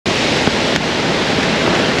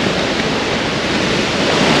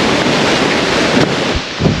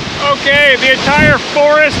Okay, the entire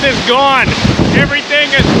forest is gone. Everything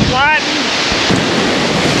is flattened.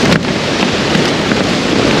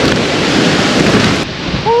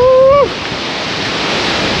 Woo!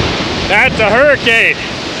 That's a hurricane.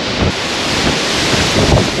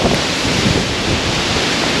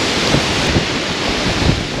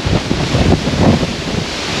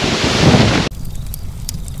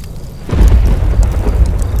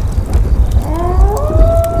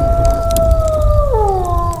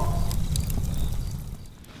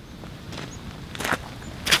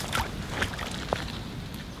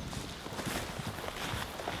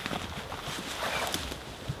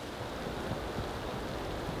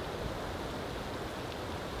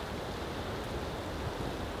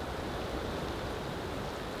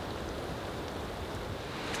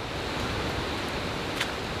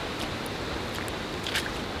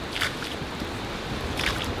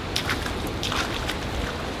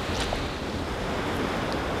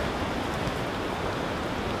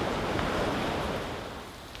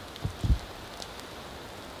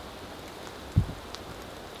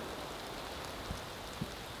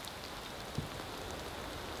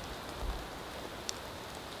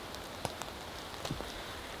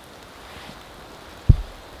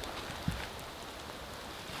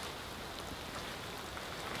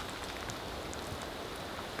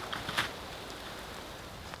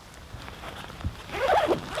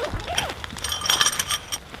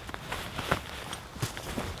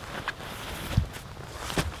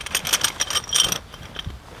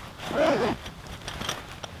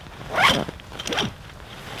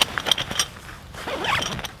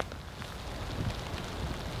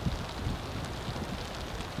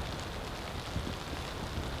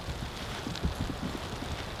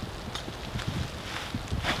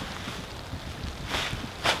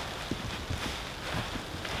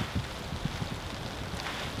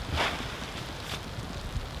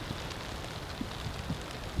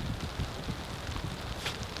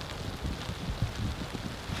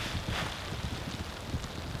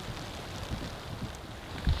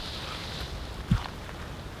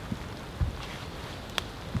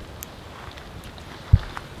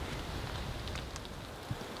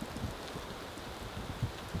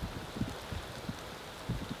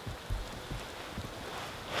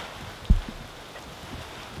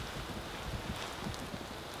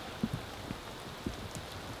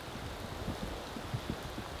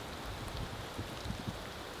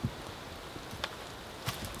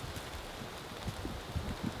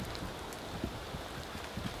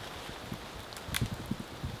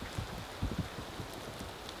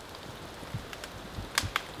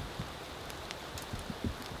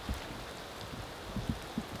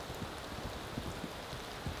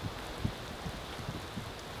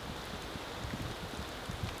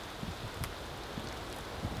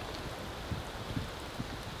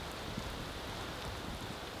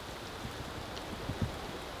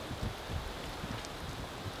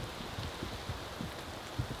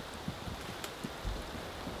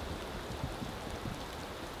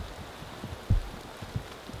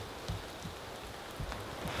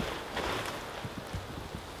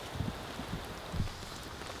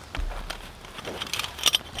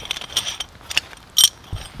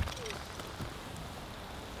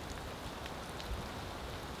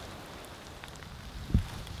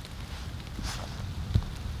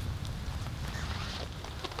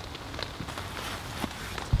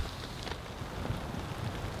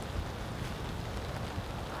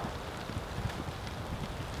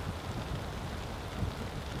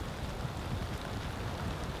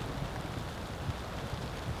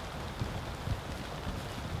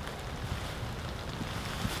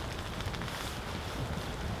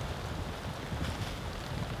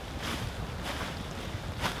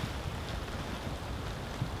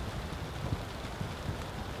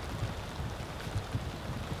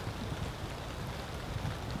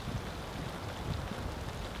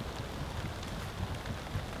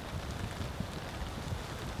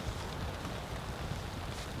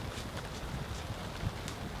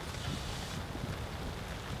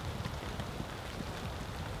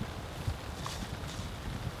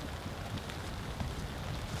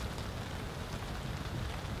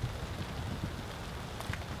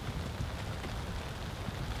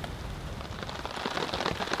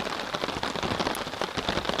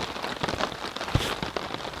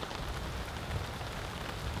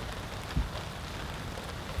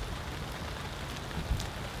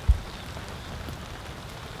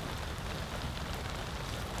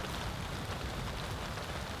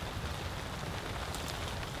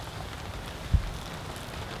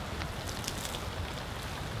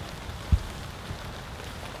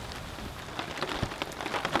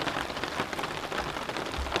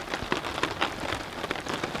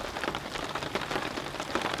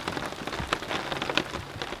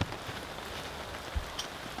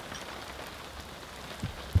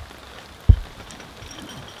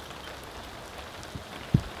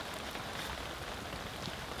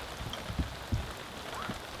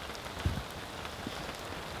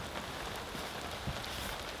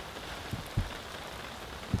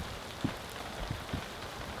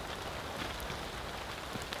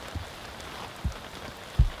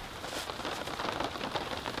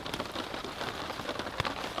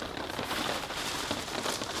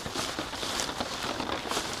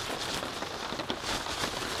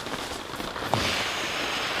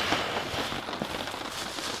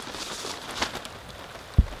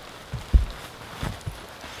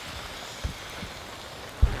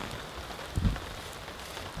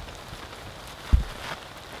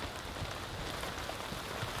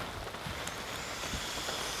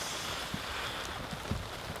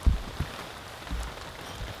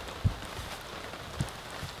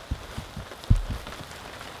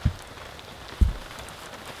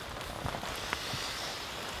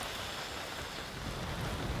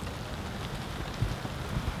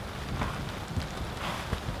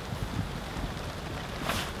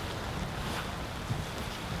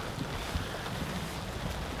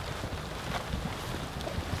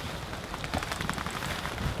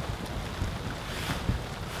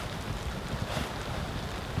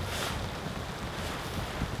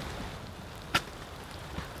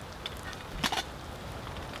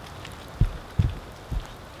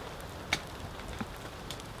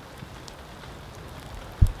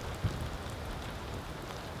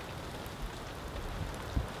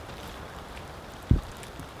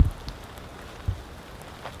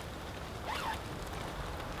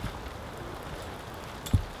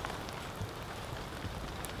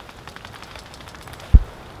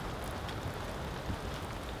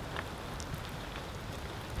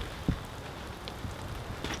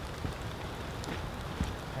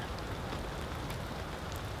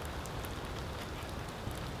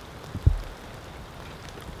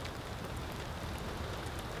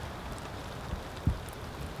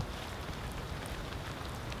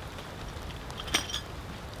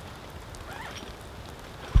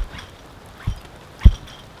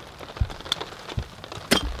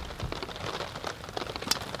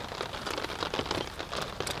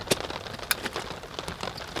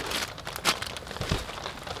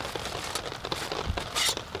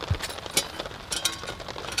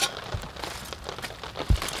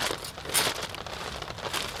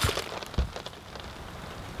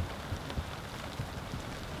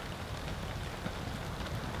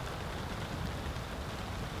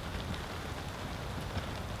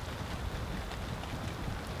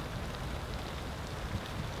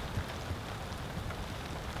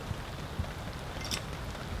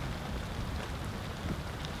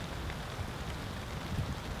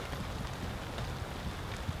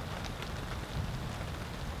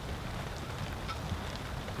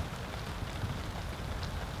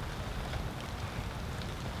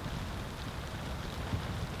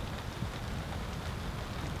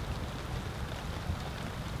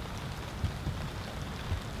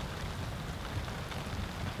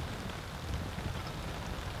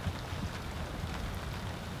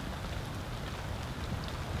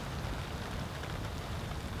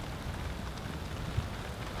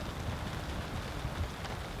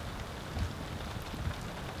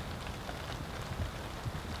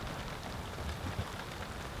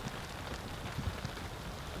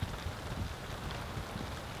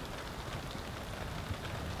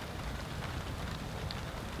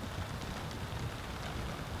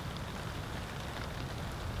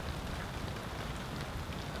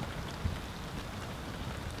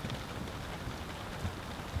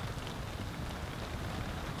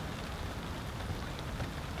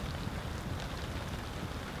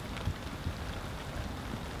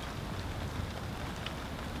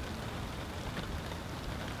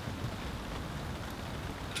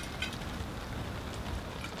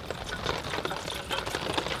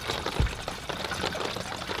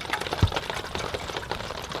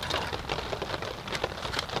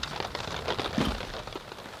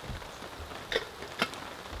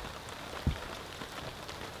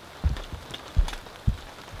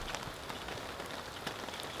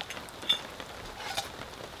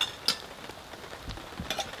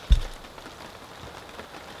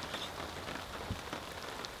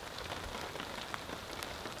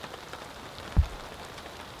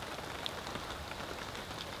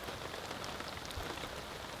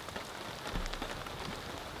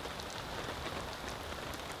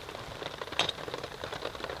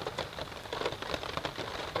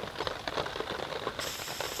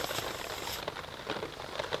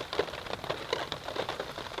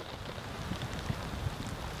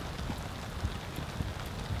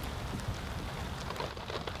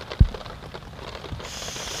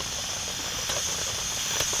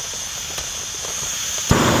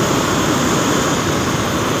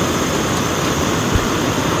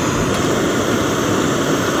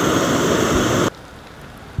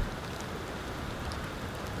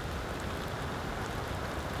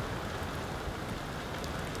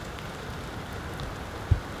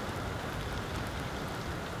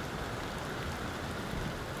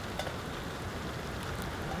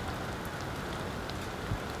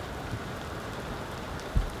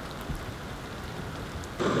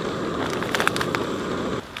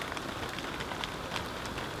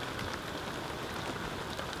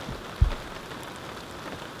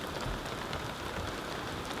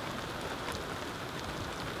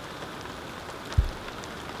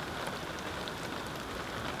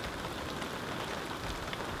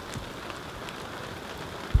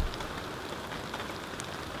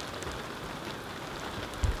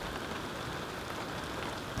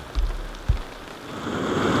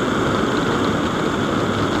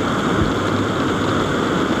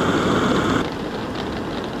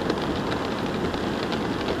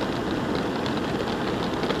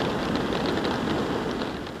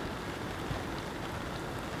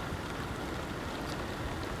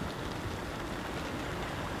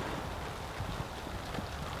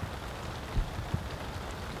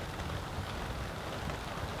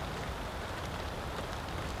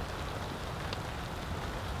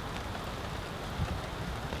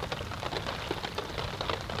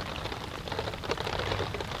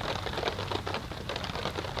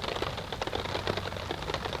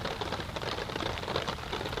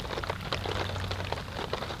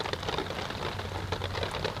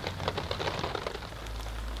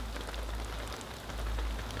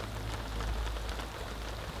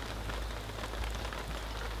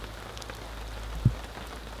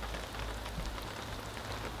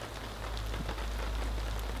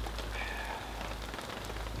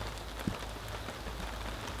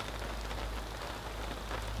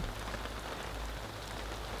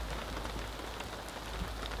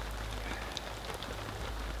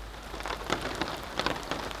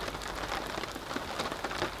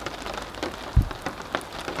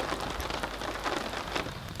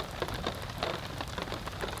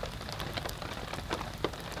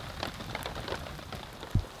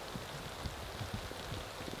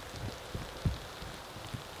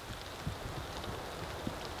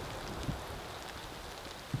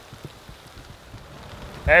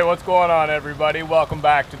 Hey, what's going on everybody? Welcome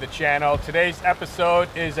back to the channel. Today's episode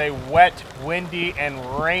is a wet, windy, and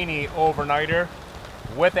rainy overnighter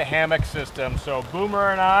with a hammock system. So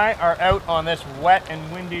Boomer and I are out on this wet and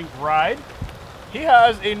windy ride. He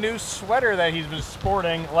has a new sweater that he's been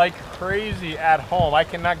sporting like crazy at home. I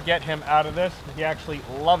cannot get him out of this. He actually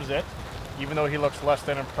loves it, even though he looks less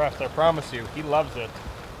than impressed, I promise you. He loves it.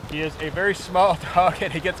 He is a very small dog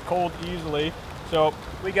and he gets cold easily. So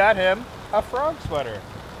we got him a frog sweater.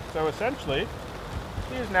 So essentially,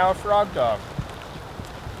 he is now a frog dog.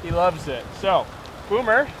 He loves it. So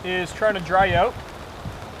Boomer is trying to dry out,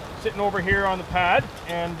 sitting over here on the pad,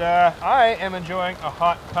 and I am enjoying a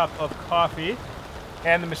hot cup of coffee.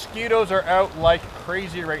 And the mosquitoes are out like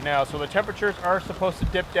crazy right now. So the temperatures are supposed to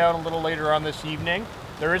dip down a little later on this evening.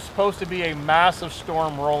 There is supposed to be a massive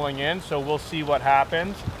storm rolling in, so we'll see what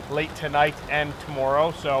happens late tonight and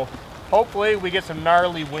tomorrow. So hopefully we get some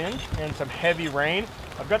gnarly wind and some heavy rain.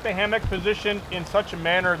 I've got the hammock positioned in such a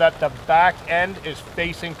manner that the back end is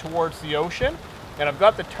facing towards the ocean, and I've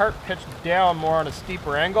got the tarp pitched down more on a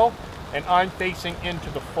steeper angle, and I'm facing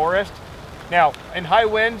into the forest. Now, in high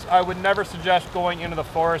winds, I would never suggest going into the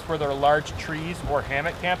forest where there are large trees or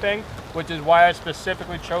hammock camping, which is why I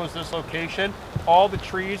specifically chose this location. All the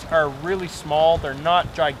trees are really small. They're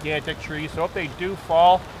not gigantic trees, so if they do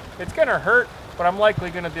fall, it's gonna hurt, but I'm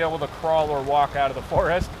likely gonna be able to crawl or walk out of the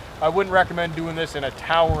forest. I wouldn't recommend doing this in a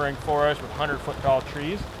towering forest with 100-foot tall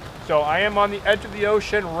trees. So I am on the edge of the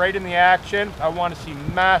ocean, right in the action. I want to see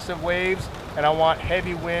massive waves. and I want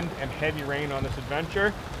heavy wind and heavy rain on this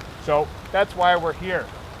adventure. So that's why we're here.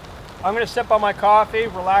 I'm gonna sip on my coffee,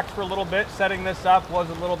 relax for a little bit. Setting this up was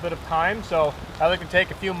a little bit of time, so I like to take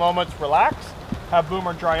a few moments, relax, have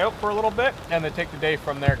Boomer dry out for a little bit, and then take the day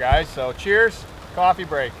from there, guys. So cheers, coffee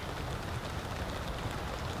break.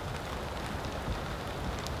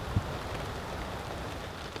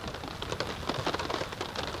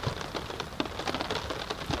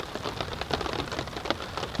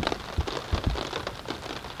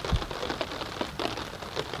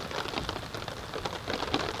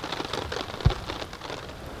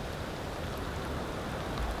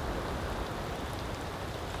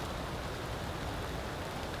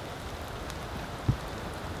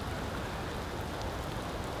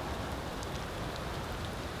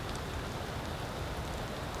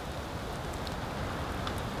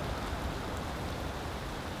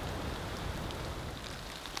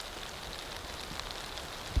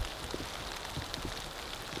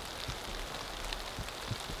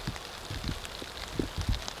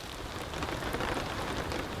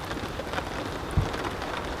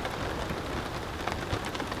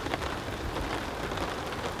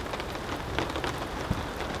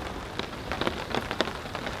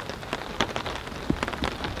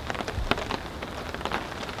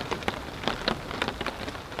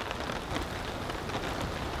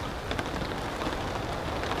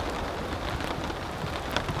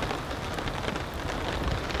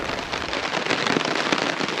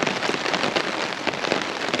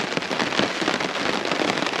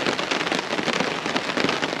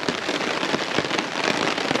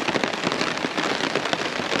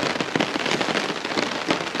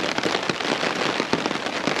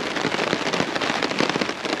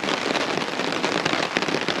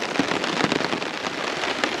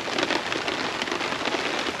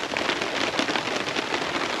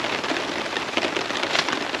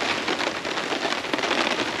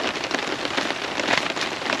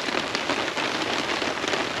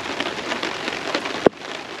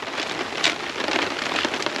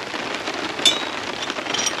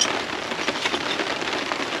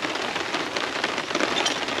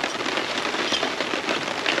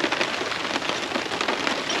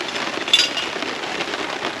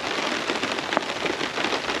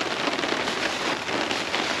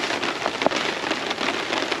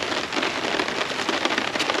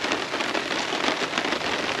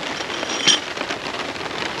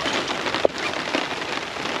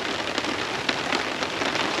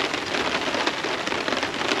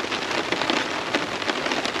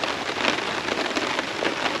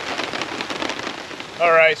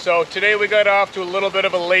 All right, so today we got off to a little bit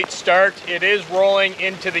of a late start. It is rolling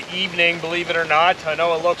into the evening, believe it or not. I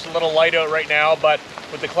know it looks a little light out right now, but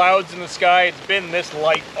with the clouds in the sky, it's been this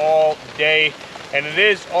light all day, and it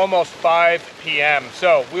is almost 5 p.m.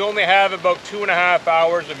 So we only have about 2.5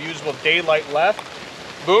 hours of usable daylight left.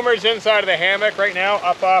 Boomer's inside of the hammock right now,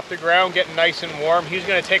 up off the ground, getting nice and warm. He's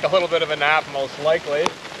gonna take a little bit of a nap, most likely.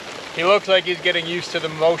 He looks like he's getting used to the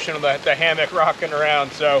motion of the hammock rocking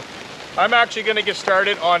around, so I'm actually gonna get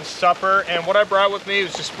started on supper, and what I brought with me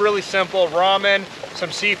was just really simple ramen,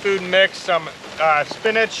 some seafood mix, some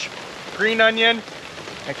spinach, green onion.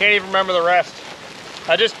 I can't even remember the rest.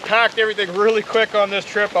 I just packed everything really quick on this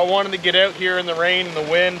trip. I wanted to get out here in the rain and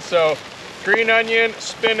the wind, so green onion,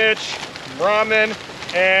 spinach, ramen,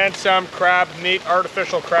 and some crab meat,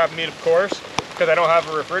 artificial crab meat, of course, because I don't have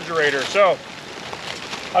a refrigerator. So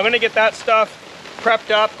I'm gonna get that stuff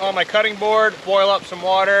prepped up on my cutting board, boil up some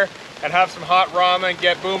water, and have some hot ramen,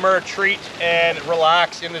 get Boomer a treat, and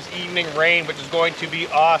relax in this evening rain, which is going to be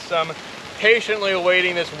awesome. Patiently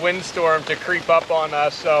awaiting this windstorm to creep up on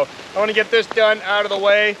us. So I want to get this done out of the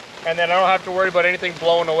way, and then I don't have to worry about anything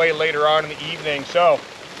blowing away later on in the evening. So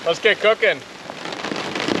let's get cooking.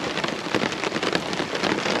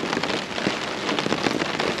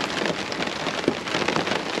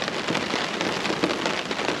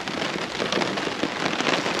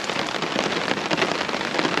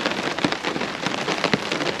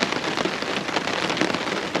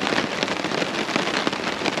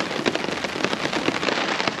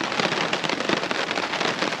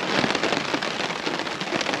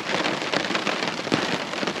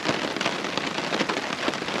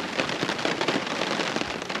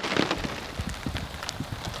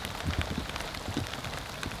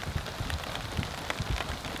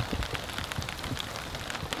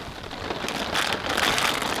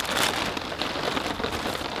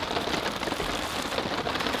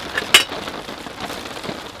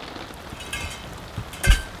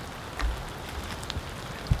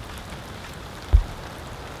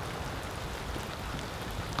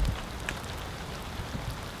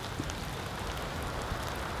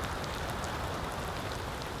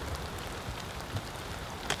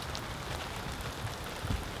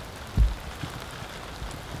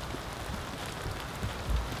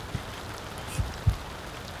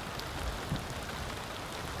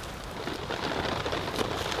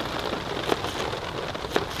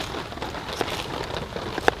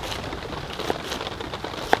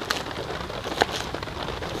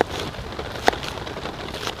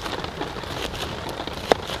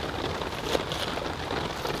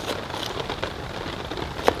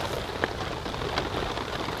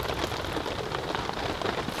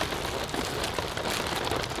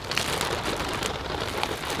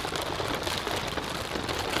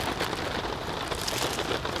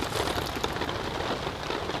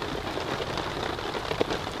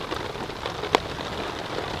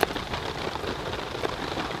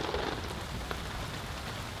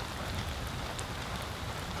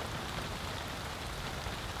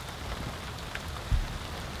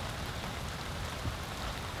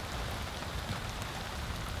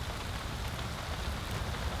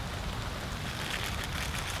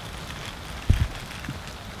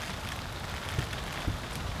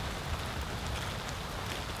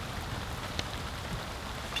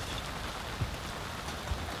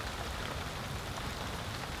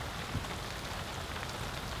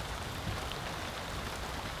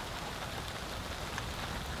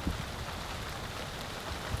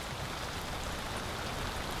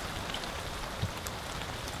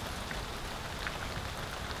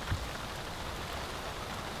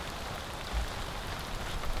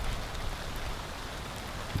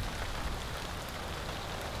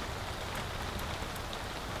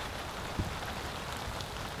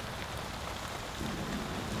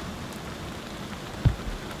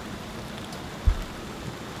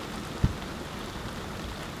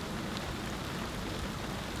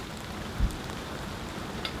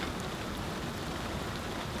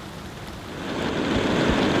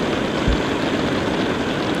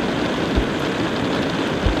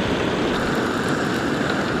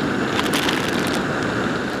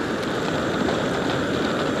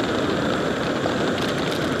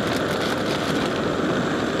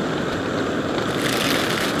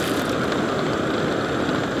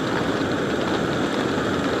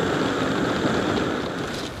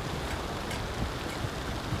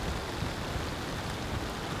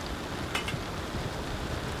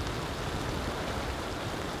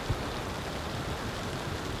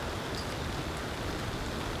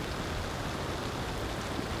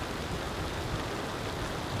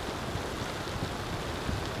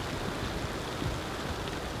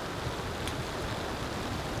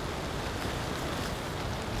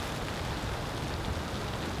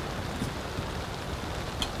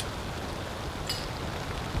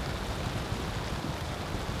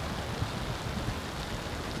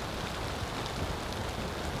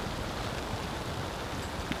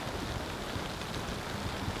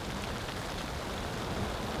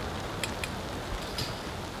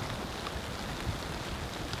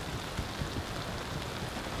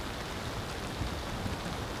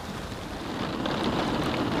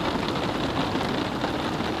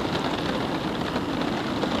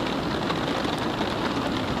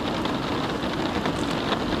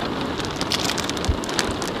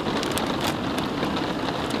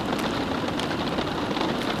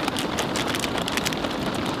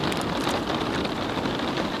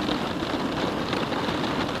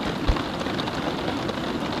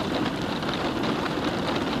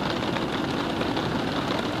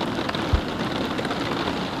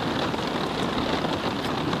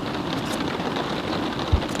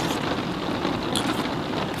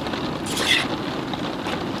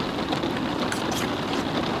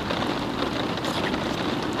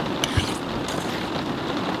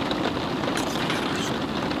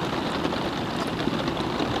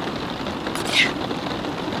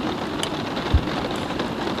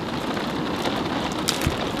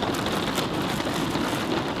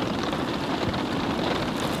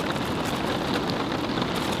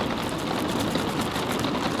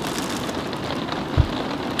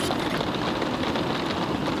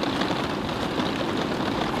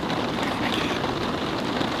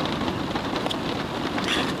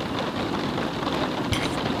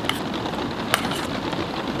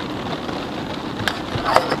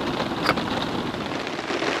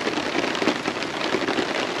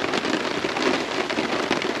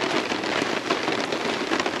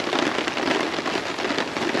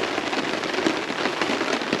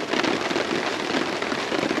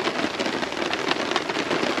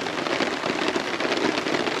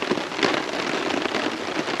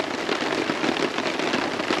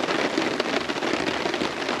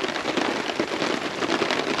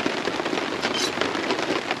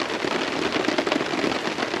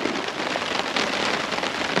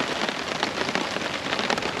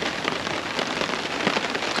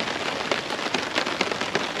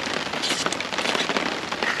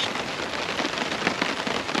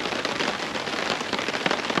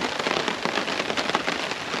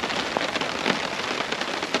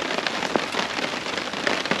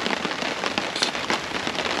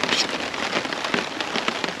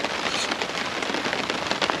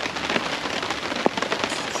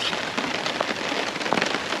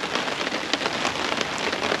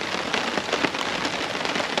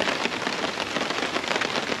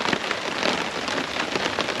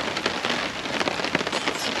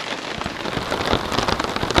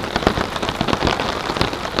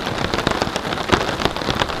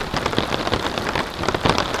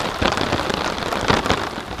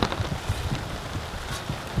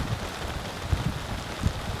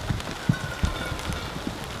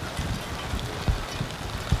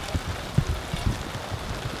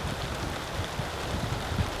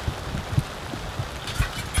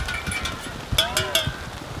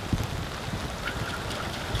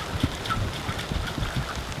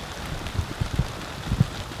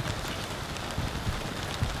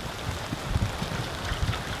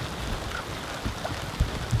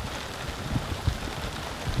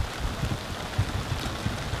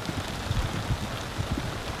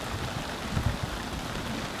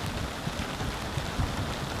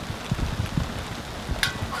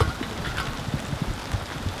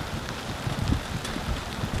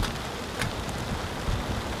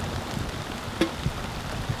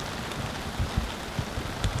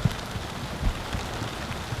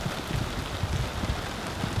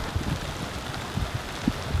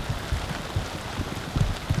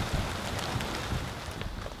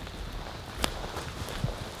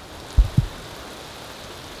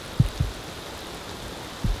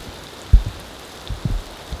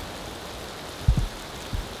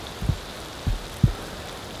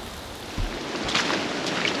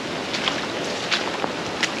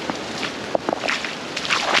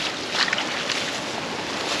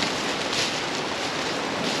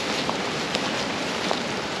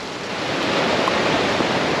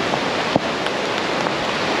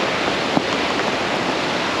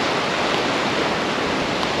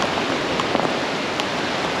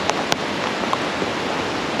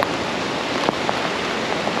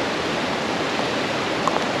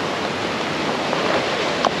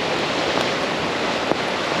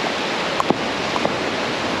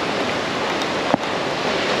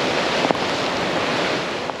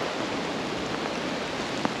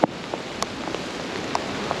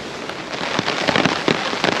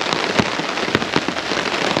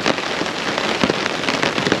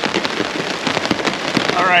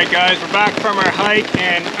 Alright guys, we're back from our hike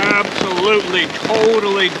and absolutely,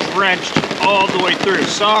 totally drenched all the way through.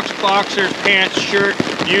 Socks, boxers, pants, shirt,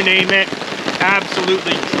 you name it,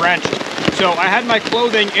 absolutely drenched. So I had my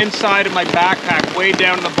clothing inside of my backpack way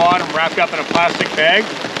down in the bottom, wrapped up in a plastic bag.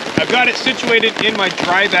 I've got it situated in my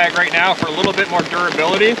dry bag right now for a little bit more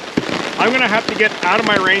durability. I'm gonna have to get out of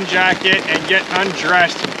my rain jacket and get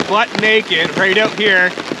undressed, butt naked, right out here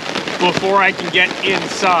before I can get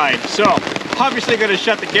inside. So obviously gonna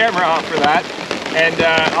shut the camera off for that. And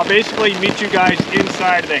I'll basically meet you guys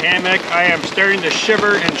inside the hammock. I am starting to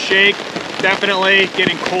shiver and shake, definitely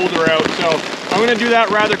getting colder out. So I'm gonna do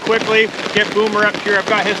that rather quickly, get Boomer up here. I've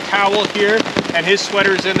got his towel here and his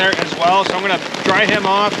sweater's in there as well. So I'm gonna dry him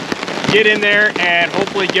off, get in there and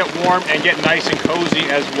hopefully get warm and get nice and cozy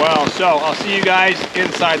as well. So I'll see you guys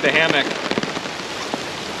inside the hammock.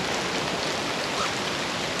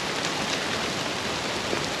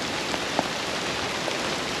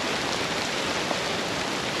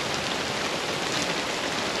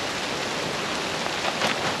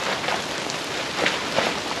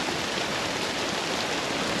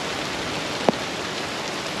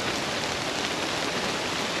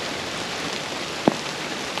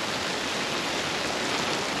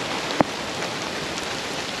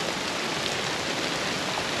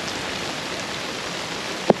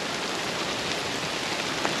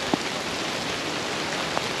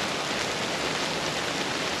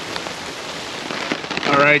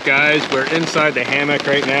 Alright guys, we're inside the hammock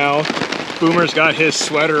right now. Boomer's got his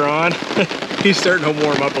sweater on. He's starting to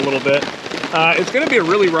warm up a little bit. It's going to be a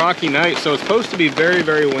really rocky night, so it's supposed to be very,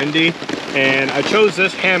 very windy. And I chose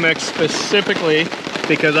this hammock specifically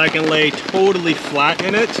because I can lay totally flat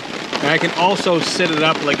in it. And I can also sit it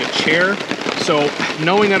up like a chair. So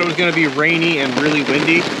knowing that it was going to be rainy and really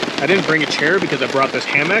windy, I didn't bring a chair because I brought this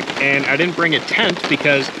hammock, and I didn't bring a tent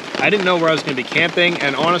because I didn't know where I was going to be camping.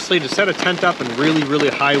 And honestly, to set a tent up in really, really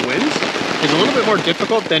high winds is a little bit more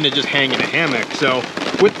difficult than to just hang in a hammock. So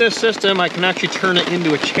with this system, I can actually turn it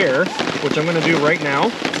into a chair, which I'm going to do right now.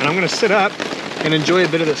 And I'm going to sit up and enjoy a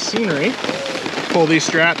bit of the scenery. Pull these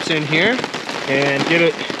straps in here and get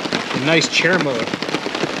it in nice chair mode.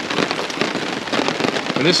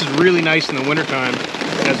 And this is really nice in the wintertime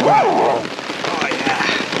as well. Oh yeah.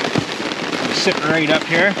 I'm sitting right up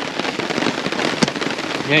here.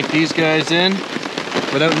 Yank these guys in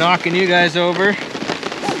without knocking you guys over.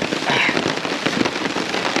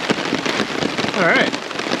 Alright.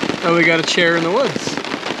 Now we got a chair in the woods.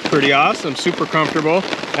 Pretty awesome, super comfortable.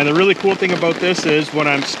 And the really cool thing about this is when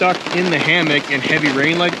I'm stuck in the hammock in heavy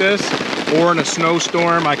rain like this, or in a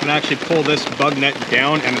snowstorm, I can actually pull this bug net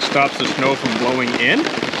down and it stops the snow from blowing in.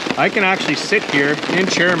 I can actually sit here in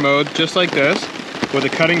chair mode just like this with a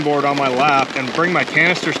cutting board on my lap and bring my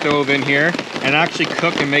canister stove in here and actually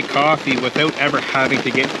cook and make coffee without ever having to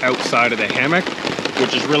get outside of the hammock,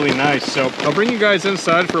 which is really nice. So I'll bring you guys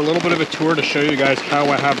inside for a little bit of a tour to show you guys how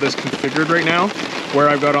I have this configured right now, where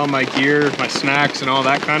I've got all my gear, my snacks and all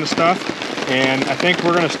that kind of stuff. And I think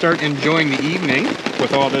we're gonna start enjoying the evening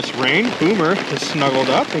with all this rain. Boomer is snuggled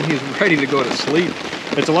up and he's ready to go to sleep.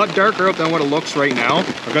 It's a lot darker out than what it looks right now.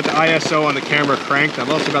 I've got the ISO on the camera cranked. I've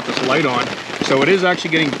also got this light on. So it is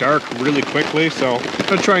actually getting dark really quickly. So I'm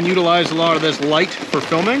gonna try and utilize a lot of this light for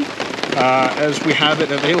filming as we have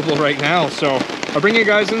it available right now. So I'll bring you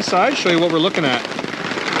guys inside, show you what we're looking at.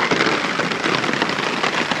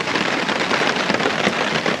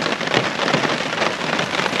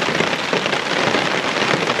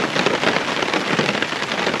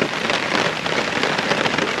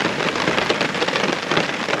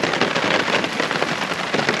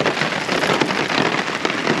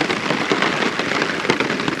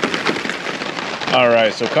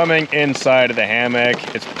 Alright, so coming inside of the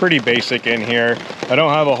hammock, it's pretty basic in here. I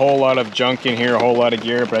don't have a whole lot of junk in here, a whole lot of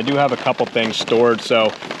gear, but I do have a couple things stored.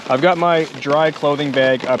 So I've got my dry clothing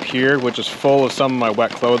bag up here, which is full of some of my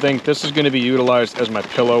wet clothing. This is going to be utilized as my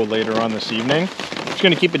pillow later on this evening. I'm just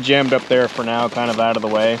going to keep it jammed up there for now, kind of out of the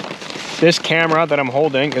way. This camera that I'm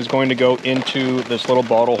holding is going to go into this little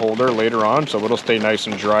bottle holder later on, so it'll stay nice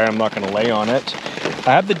and dry. I'm not going to lay on it.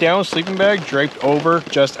 I have the down sleeping bag draped over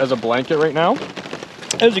just as a blanket right now.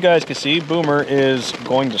 As you guys can see, Boomer is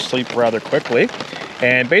going to sleep rather quickly.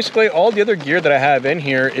 And basically all the other gear that I have in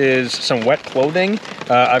here is some wet clothing.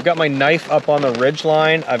 I've got my knife up on the ridge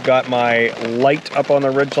line. I've got my light up on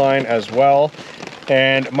the ridge line as well.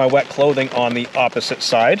 And my wet clothing on the opposite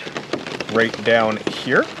side, right down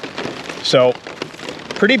here. So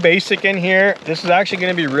pretty basic in here. This is actually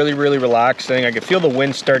going to be really, really relaxing. I can feel the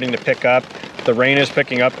wind starting to pick up. The rain is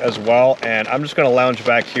picking up as well, and I'm just gonna lounge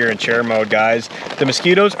back here in chair mode, guys. The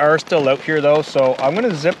mosquitoes are still out here though, so I'm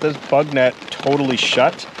gonna zip this bug net totally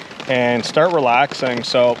shut and start relaxing.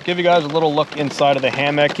 So give you guys a little look inside of the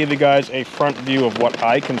hammock, give you guys a front view of what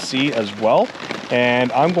I can see as well.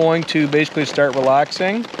 And I'm going to basically start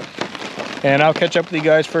relaxing, and I'll catch up with you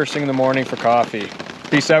guys first thing in the morning for coffee.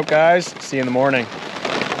 Peace out, guys. See you in the morning.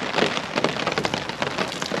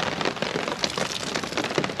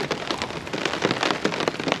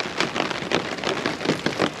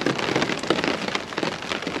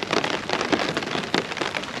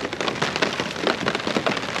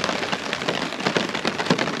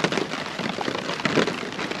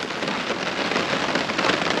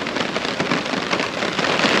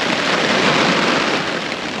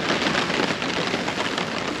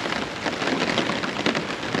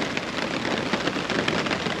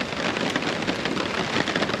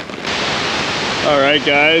 All right,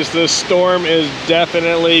 guys, this storm is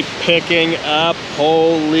definitely picking up.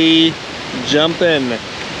 Holy jumping.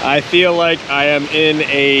 I feel like I am in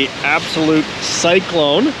a absolute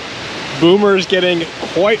cyclone. Boomer's getting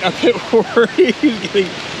quite a bit worried. He's getting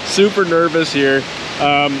super nervous here.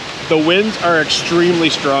 The winds are extremely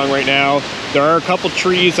strong right now. There are a couple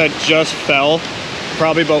trees that just fell,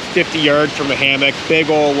 probably about 50 yards from the hammock. Big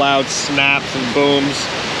old loud snaps and booms.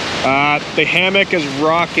 The hammock is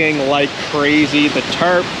rocking like crazy. The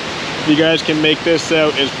tarp, if you guys can make this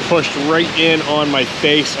out, is pushed right in on my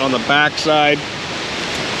face on the back side.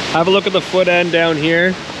 Have a look at the foot end down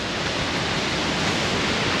here.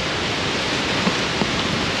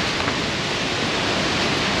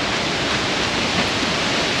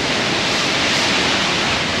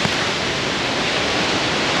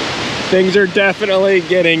 Things are definitely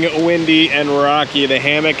getting windy and rocky. The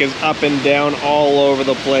hammock is up and down all over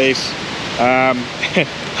the place. I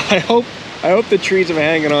hope the trees I'm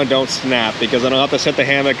hanging on don't snap, because then I'll have to set the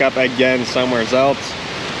hammock up again somewhere else.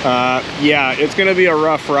 Yeah, it's gonna be a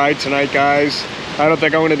rough ride tonight, guys. I don't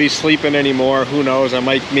think I'm gonna be sleeping anymore. Who knows? I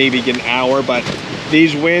might maybe get an hour, but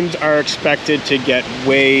these winds are expected to get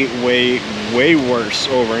way, way, way worse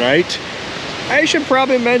overnight. I should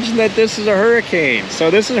probably mention that this is a hurricane. So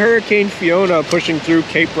this is Hurricane Fiona pushing through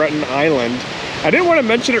Cape Breton Island. I didn't want to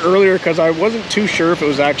mention it earlier because I wasn't too sure if it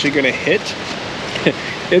was actually going to hit.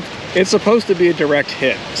 It's supposed to be a direct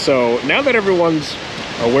hit. So now that everyone's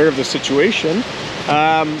aware of the situation,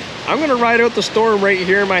 I'm going to ride out the storm right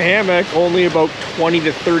here in my hammock, only about 20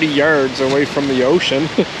 to 30 yards away from the ocean,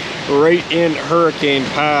 right in hurricane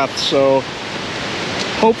path. So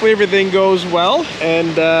hopefully everything goes well,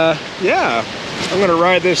 and yeah, I'm gonna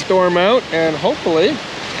ride this storm out and hopefully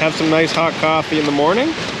have some nice hot coffee in the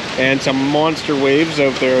morning and some monster waves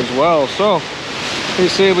out there as well. So they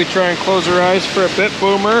say we try and close our eyes for a bit,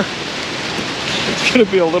 Boomer. It's gonna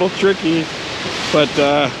be a little tricky, but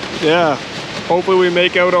yeah, hopefully we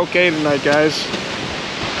make out okay tonight, guys.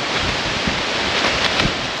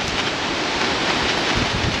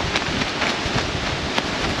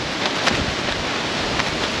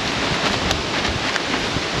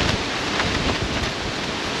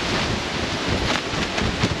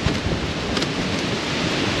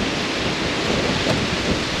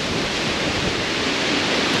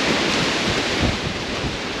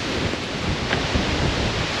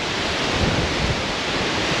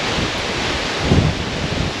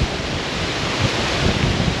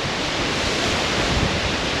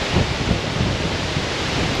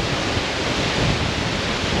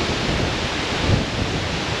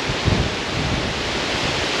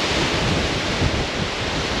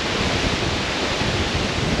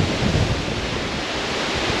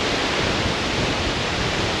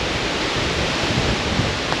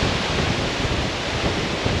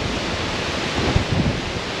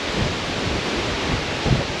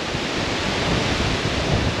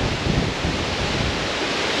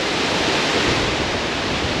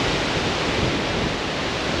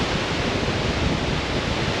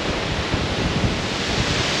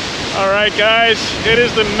 All right, guys, it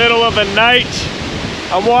is the middle of the night.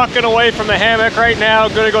 I'm walking away from the hammock right now.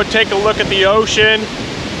 I'm gonna go take a look at the ocean.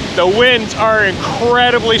 The winds are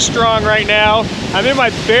incredibly strong right now. I'm in my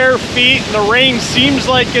bare feet and the rain seems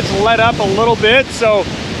like it's let up a little bit. So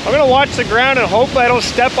I'm gonna watch the ground and hopefully I don't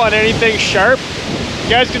step on anything sharp. You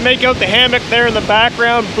guys can make out the hammock there in the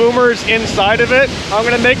background. Boomer's inside of it. I'm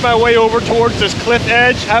gonna make my way over towards this cliff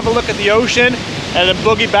edge, have a look at the ocean, and then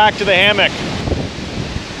boogie back to the hammock.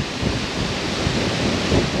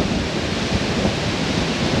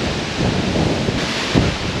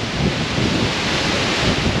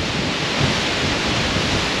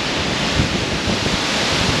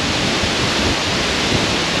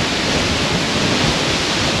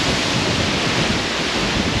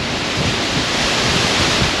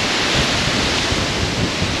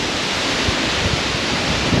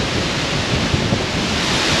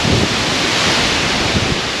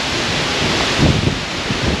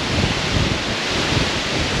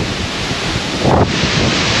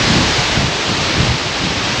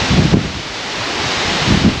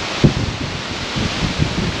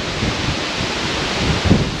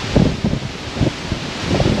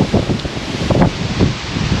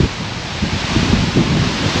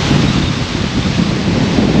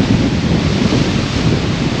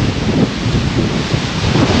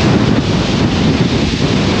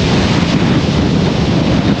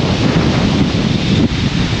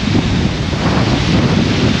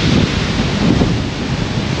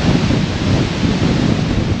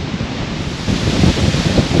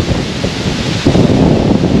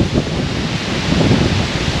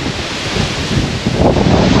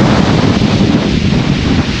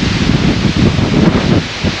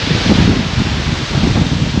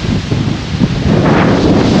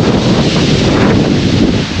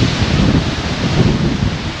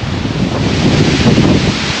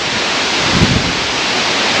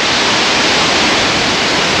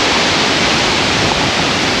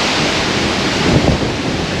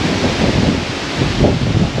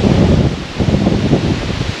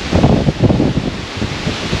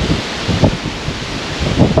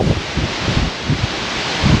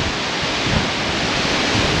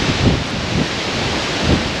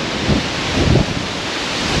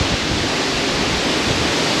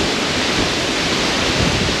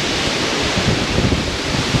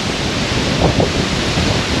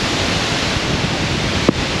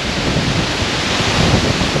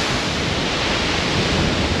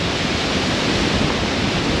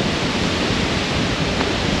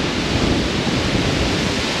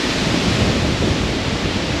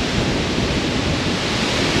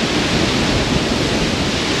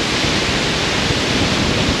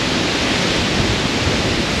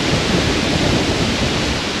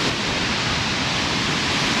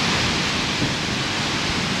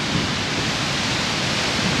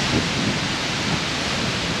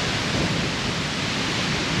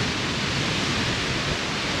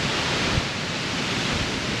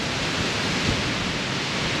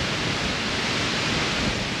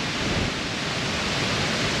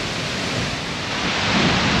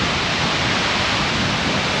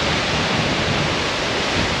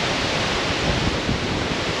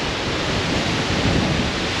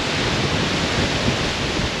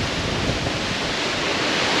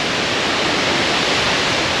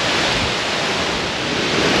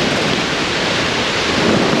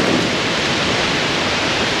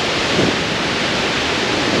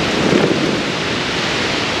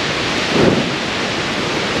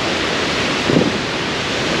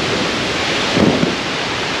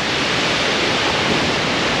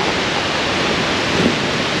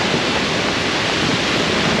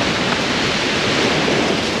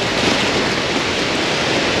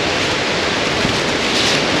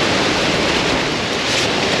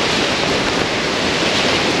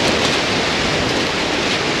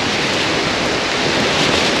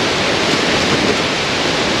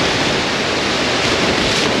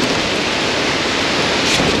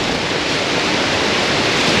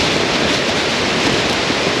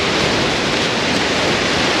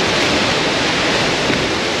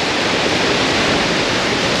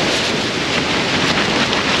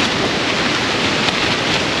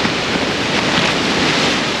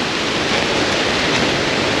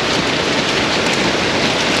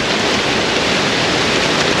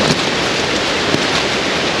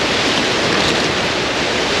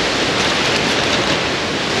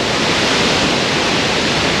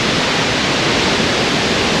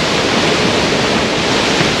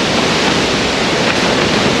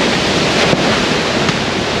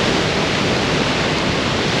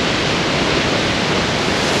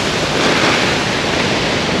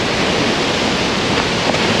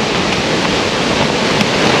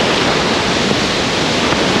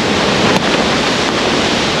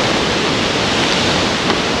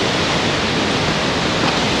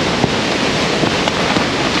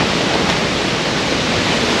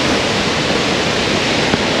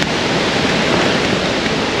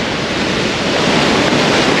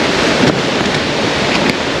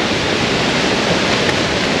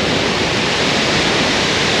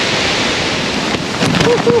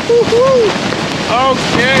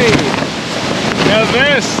 Okay, now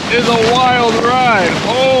this is a wild ride.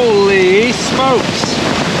 Holy smokes.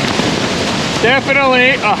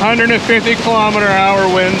 Definitely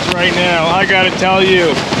 150-kilometer-hour winds right now. I gotta tell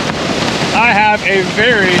you, I have a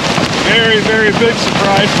very big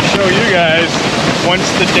surprise to show you guys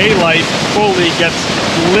once the daylight fully gets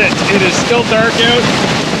lit. It is still dark out,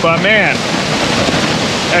 but man,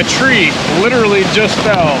 a tree literally just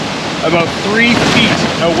fell about 3 feet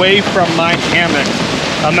away from my hammock.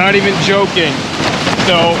 I'm not even joking.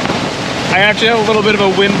 So I actually have a little bit of a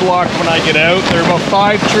wind block when I get out. There are about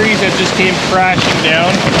 5 trees that just came crashing down.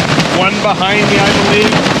 One behind me, I believe.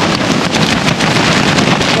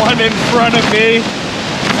 One in front of me.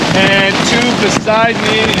 And 2 beside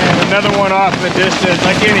me, and another one off in the distance.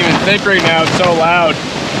 I can't even think right now, it's so loud.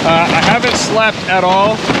 I haven't slept at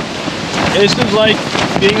all. This is like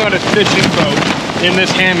being on a fishing boat in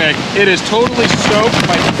this hammock. It is totally soaked.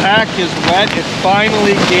 My back is wet. It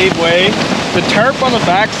finally gave way. The tarp on the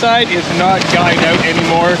backside is not guyed out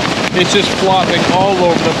anymore. It's just flopping all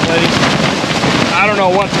over the place. I don't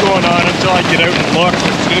know what's going on until I get out and look.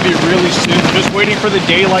 It's gonna be really soon. I'm just waiting for the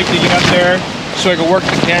daylight to get up there so I can work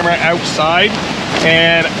the camera outside.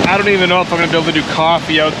 And I don't even know if I'm gonna be able to do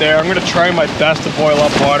coffee out there. I'm gonna try my best to boil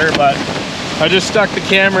up water, but I just stuck the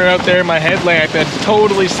camera out there in my headlamp and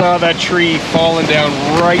totally saw that tree falling down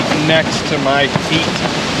right next to my feet.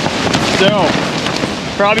 So,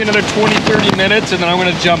 probably another 20-30 minutes and then I'm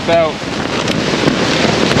gonna jump out.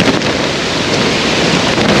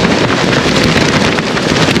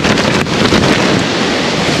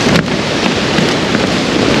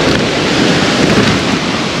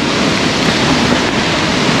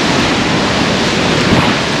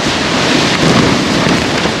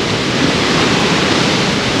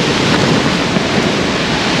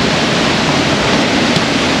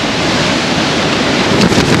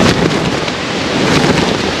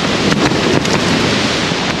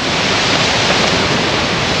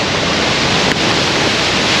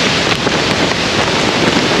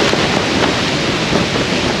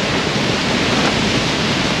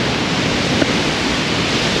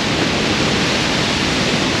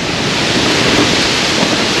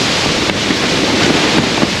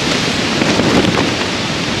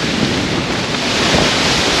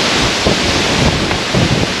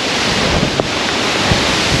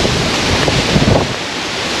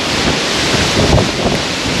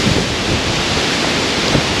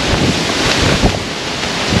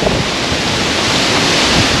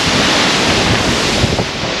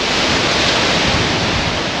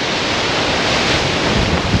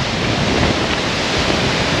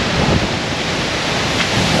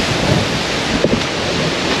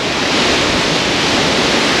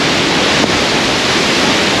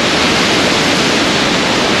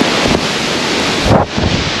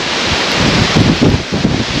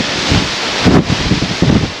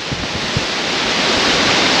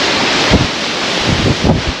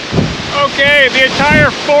 Okay, the entire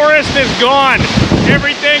forest is gone.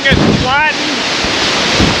 Everything is flattened.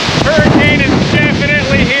 Hurricane is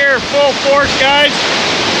definitely here, full force, guys.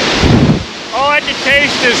 All I can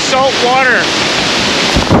taste is salt water.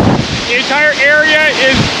 The entire area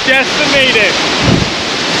is decimated.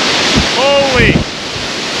 Holy.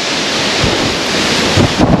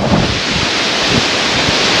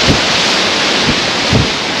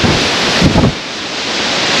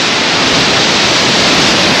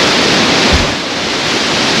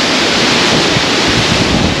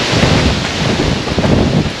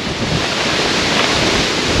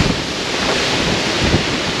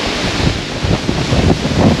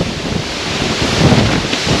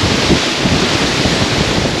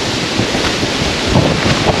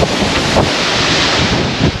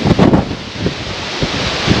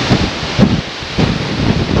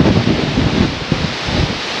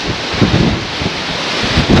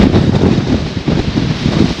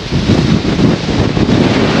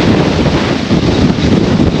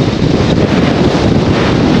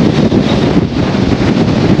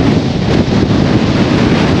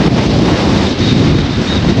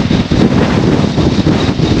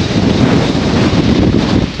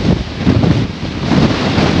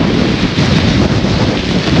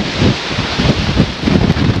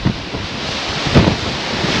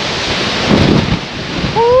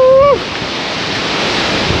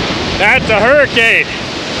 That's a hurricane.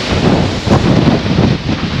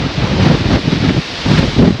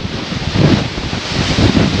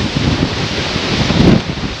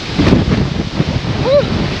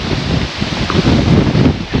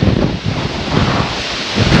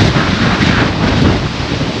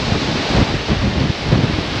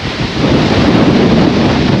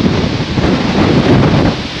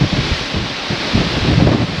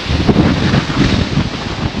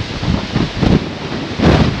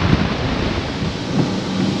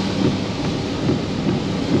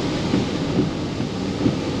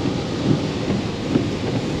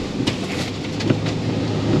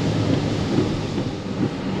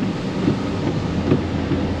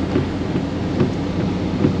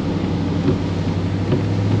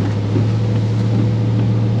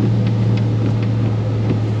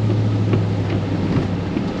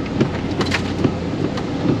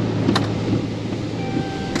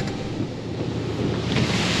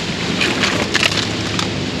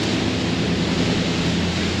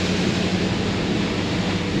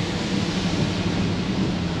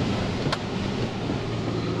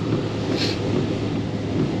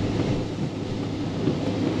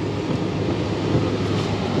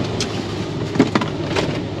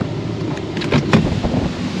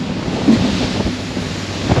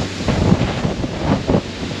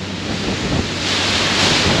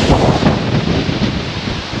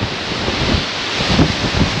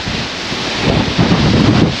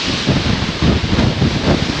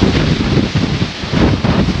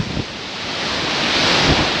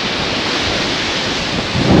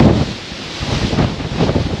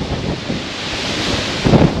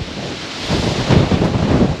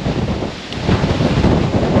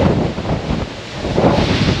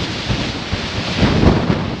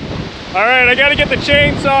 All right, I gotta get the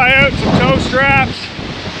chainsaw out, some tow straps,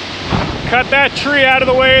 cut that tree out of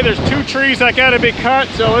the way. There's 2 trees that gotta be cut,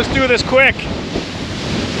 so let's do this quick.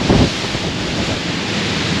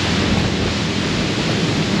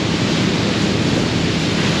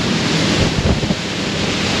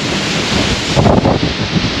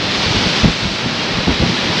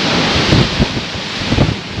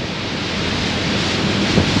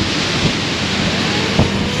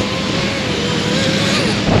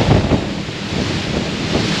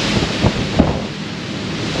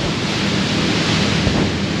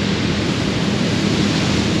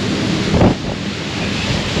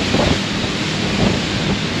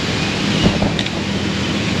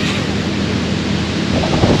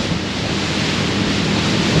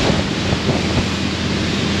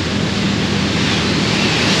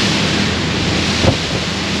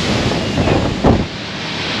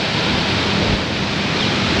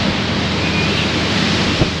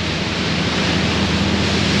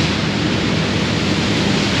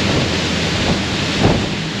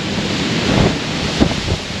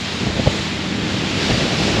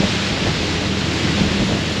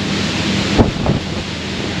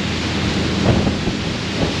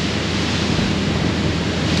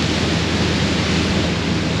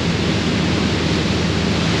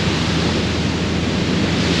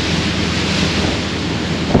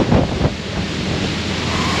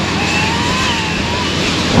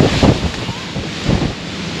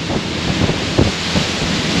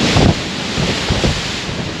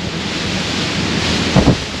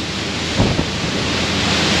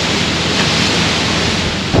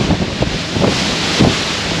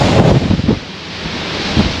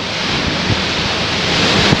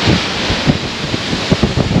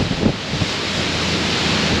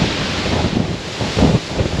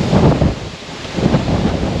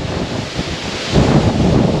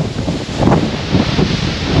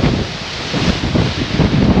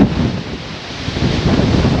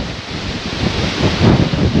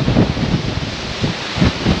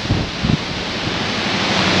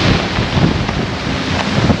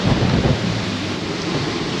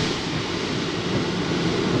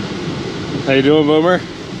 How you doing, Boomer?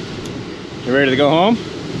 You ready to go home?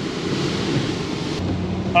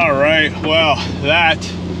 All right, well, that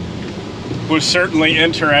was certainly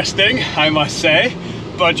interesting, I must say.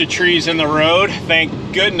 Bunch of trees in the road. Thank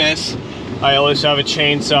goodness I always have a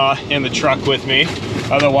chainsaw in the truck with me.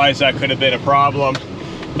 Otherwise, that could have been a problem.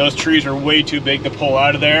 Those trees are way too big to pull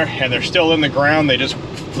out of there, and they're still in the ground. They just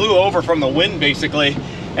flew over from the wind, basically.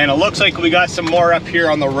 And it looks like we got some more up here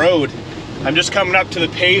on the road. I'm just coming up to the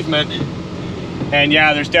pavement. And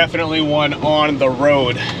yeah, there's definitely one on the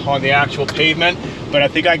road, on the actual pavement, but I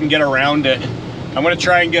think I can get around it. I'm gonna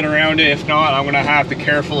try and get around it. If not, I'm gonna have to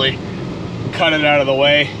carefully cut it out of the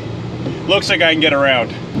way. Looks like I can get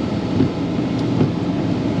around.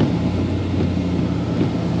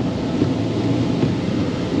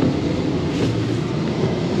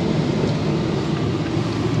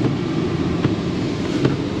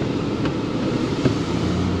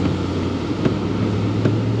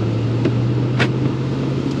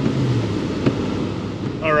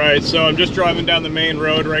 Alright, so I'm just driving down the main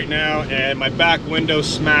road right now and my back window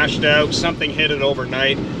smashed out. Something hit it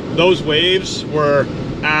overnight. Those waves were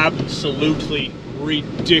absolutely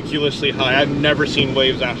ridiculously high. I've never seen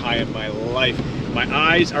waves that high in my life. My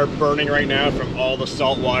eyes are burning right now from all the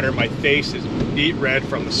salt water. My face is beet red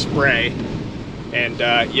from the spray. And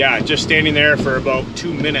yeah, just standing there for about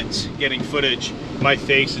 2 minutes getting footage, my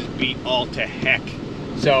face is beat all to heck.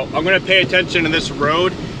 So I'm gonna pay attention to this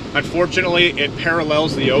road. Unfortunately, it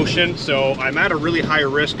parallels the ocean, so I'm at a really high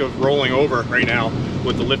risk of rolling over right now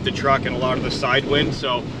with the lifted truck and a lot of the side wind.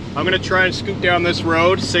 So I'm gonna try and scoot down this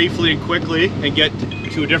road safely and quickly and get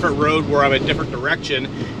to a different road where I'm a different direction,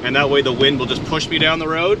 and that way the wind will just push me down the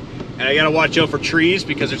road. And I gotta watch out for trees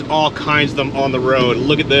because there's all kinds of them on the road.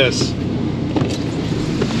 Look at this.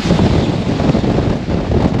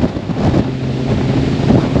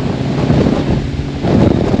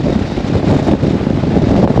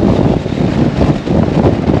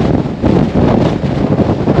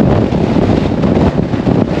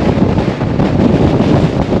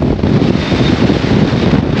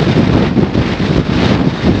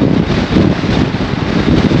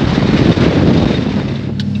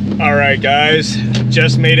 Alright guys,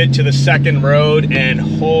 just made it to the second road and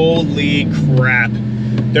holy crap.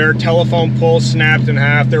 Their telephone poles snapped in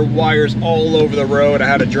half, their wires all over the road. I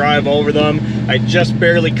had to drive over them. I just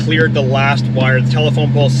barely cleared the last wire. The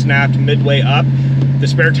telephone pole snapped midway up. The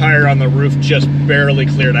spare tire on the roof just barely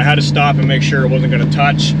cleared. I had to stop and make sure it wasn't going to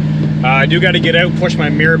touch. I do got to get out, push my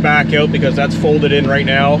mirror back out because that's folded in right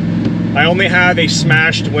now. I only have a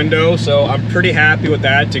smashed window, so I'm pretty happy with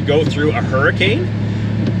that. To go through a hurricane,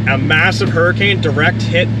 a massive hurricane, direct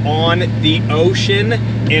hit on the ocean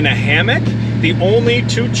in a hammock. The only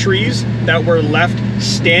 2 trees that were left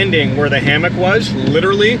standing where the hammock was,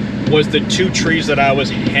 literally, was the 2 trees that I was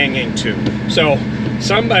hanging to. So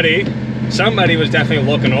somebody was definitely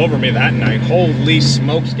looking over me that night. Holy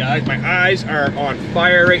smokes, guys. My eyes are on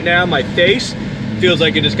fire right now. My face feels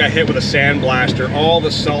like it just got hit with a sandblaster. All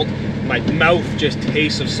the salt, my mouth just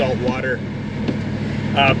tastes of salt water.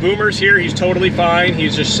 Boomer's here, he's totally fine.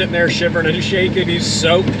 He's just sitting there shivering and shaking. He's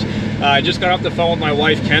soaked. I just got off the phone with my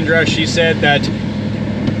wife, Kendra. She said that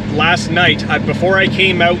last night, before I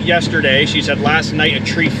came out yesterday, she said last night a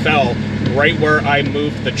tree fell right where I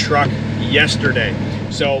moved the truck yesterday.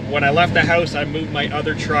 So when I left the house, I moved my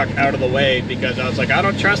other truck out of the way because I was like, I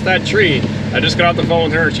don't trust that tree. I just got off the phone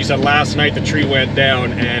with her. She said last night the tree went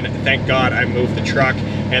down, and thank God I moved the truck.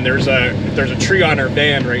 And there's a tree on her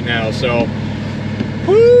van right now. So,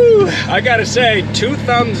 whoo, I gotta say, 2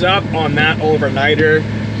 thumbs up on that overnighter.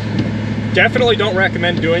 Definitely don't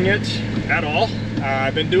recommend doing it at all.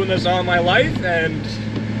 I've been doing this all my life, and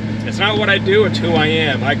it's not what I do, it's who I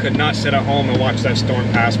am. I could not sit at home and watch that storm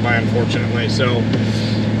pass by, unfortunately. So,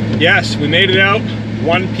 yes, we made it out.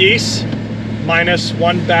 1 piece, minus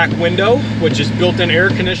 1 back window, which is built-in air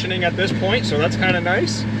conditioning at this point, so that's kind of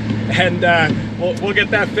nice. And we'll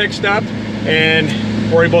get that fixed up and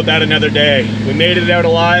worry about that another day. We made it out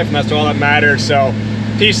alive, and that's all that matters. So,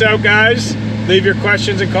 peace out, guys. Leave your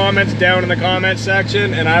questions and comments down in the comment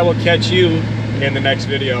section, and I will catch you in the next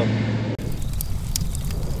video.